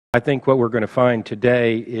I think what we're going to find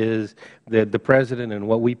today is that the President and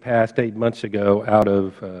what we passed 8 months ago out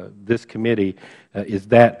of this committee is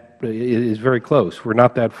very close. We're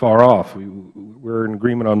not that far off. We're in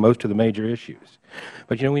agreement on most of the major issues.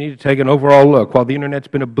 But, we need to take an overall look. While the Internet's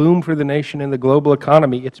been a boom for the nation and the global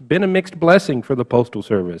economy, it's been a mixed blessing for the Postal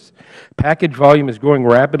Service. Package volume is growing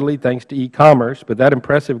rapidly thanks to e-commerce, but that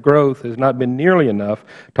impressive growth has not been nearly enough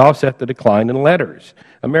to offset the decline in letters.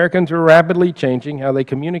 Americans are rapidly changing how they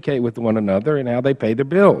communicate with one another and how they pay their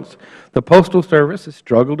bills. The Postal Service has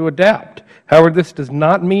struggled to adapt. However, this does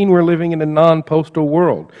not mean we're living in a non-postal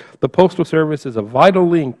world. The Postal Service is a vital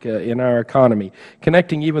link in our economy,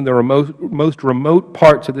 connecting even the most remote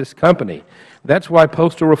parts of this company. That's why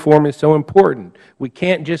postal reform is so important. We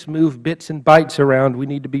can't just move bits and bytes around. We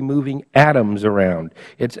need to be moving atoms around.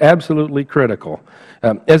 It's absolutely critical.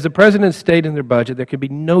 As the President stated in their budget, there can be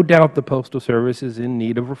no doubt the Postal Service is in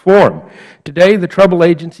need of reform. Today, the troubled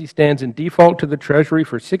agency stands in default to the Treasury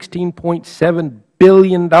for $16.7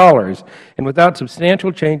 billion, and without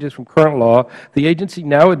substantial changes from current law, the agency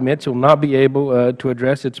now admits it will not be able to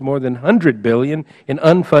address its more than $100 billion in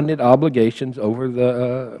unfunded obligations over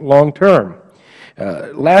the long term.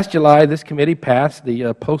 Last July, this committee passed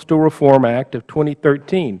the Postal Reform Act of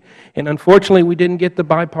 2013, and unfortunately, we didn't get the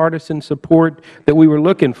bipartisan support that we were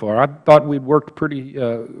looking for. I thought we'd worked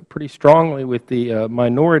pretty strongly with the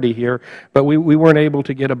minority here, but we weren't able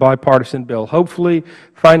to get a bipartisan bill. Hopefully,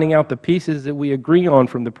 finding out the pieces that we agree on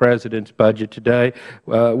from the President's budget today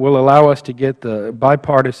will allow us to get the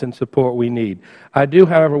bipartisan support we need. I do,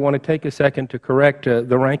 however, want to take a second to correct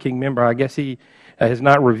the ranking member. I guess he has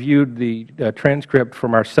not reviewed the transcript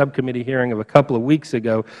from our subcommittee hearing of a couple of weeks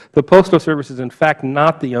ago. The Postal Service is, in fact,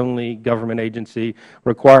 not the only government agency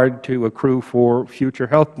required to accrue for future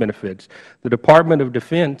health benefits. The Department of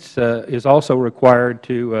Defense is also required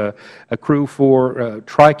to accrue for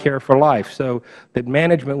TRICARE for life, so that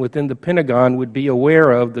management within the Pentagon would be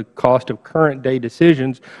aware of the cost of current-day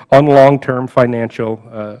decisions on long-term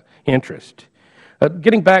financial interest.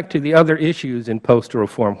 Getting back to the other issues in postal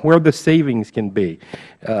reform, where the savings can be,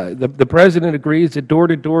 the President agrees that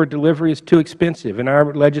door-to-door delivery is too expensive. In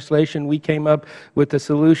our legislation, we came up with a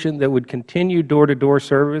solution that would continue door-to-door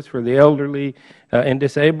service for the elderly and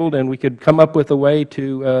disabled, and we could come up with a way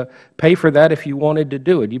to pay for that if you wanted to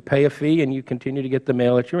do it. You pay a fee and you continue to get the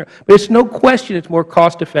mail at your house. But it's no question it's more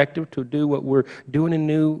cost-effective to do what we're doing in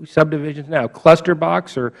new subdivisions now, cluster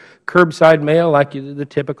box or curbside mail, like the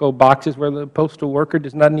typical boxes where the postal worker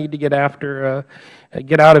does not need to get out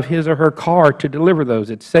of his or her car to deliver those.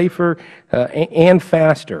 It's safer and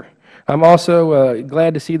faster. I'm also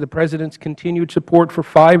glad to see the President's continued support for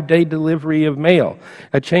 5-day delivery of mail,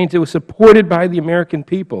 a change that was supported by the American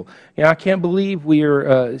people. I can't believe we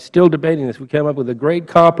are still debating this. We came up with a great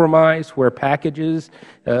compromise where packages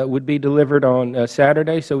would be delivered on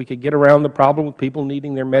Saturday so we could get around the problem with people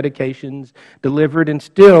needing their medications delivered and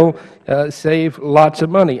still save lots of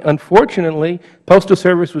money. Unfortunately, Postal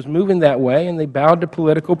Service was moving that way, and they bowed to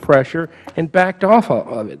political pressure and backed off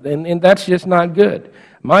of it, and that's just not good.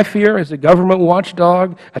 My fear as a government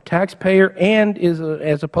watchdog, a taxpayer, and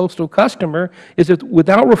as a postal customer is that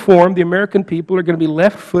without reform, the American people are going to be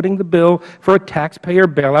left footing the bill for a taxpayer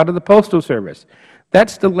bailout of the Postal Service.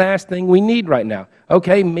 That's the last thing we need right now.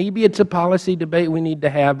 Okay, maybe it's a policy debate we need to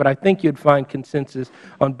have, but I think you'd find consensus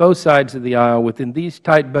on both sides of the aisle within these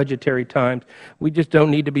tight budgetary times. We just don't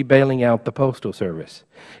need to be bailing out the Postal Service.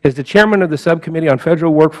 As the chairman of the Subcommittee on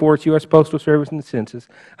Federal Workforce, U.S. Postal Service, and the Census,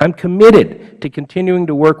 I'm committed to continuing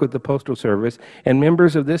to work with the Postal Service and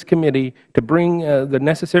members of this committee to bring the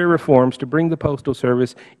necessary reforms to bring the Postal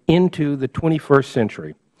Service into the 21st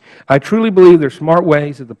century. I truly believe there are smart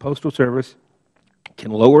ways that the Postal Service can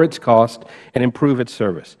lower its cost and improve its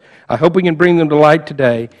service. I hope we can bring them to light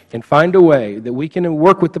today and find a way that we can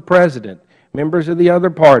work with the President, members of the other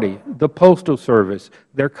party, the Postal Service,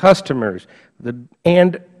 their customers,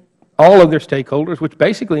 and all of their stakeholders, which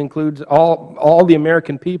basically includes all the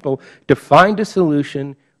American people, to find a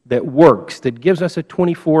solution that works, that gives us a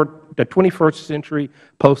 21st century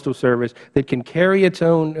Postal Service that can carry its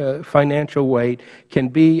own financial weight, can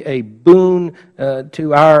be a boon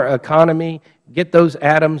to our economy, get those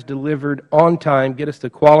atoms delivered on time, get us the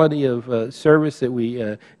quality of service that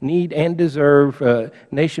we need and deserve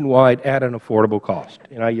nationwide at an affordable cost.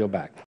 And I yield back.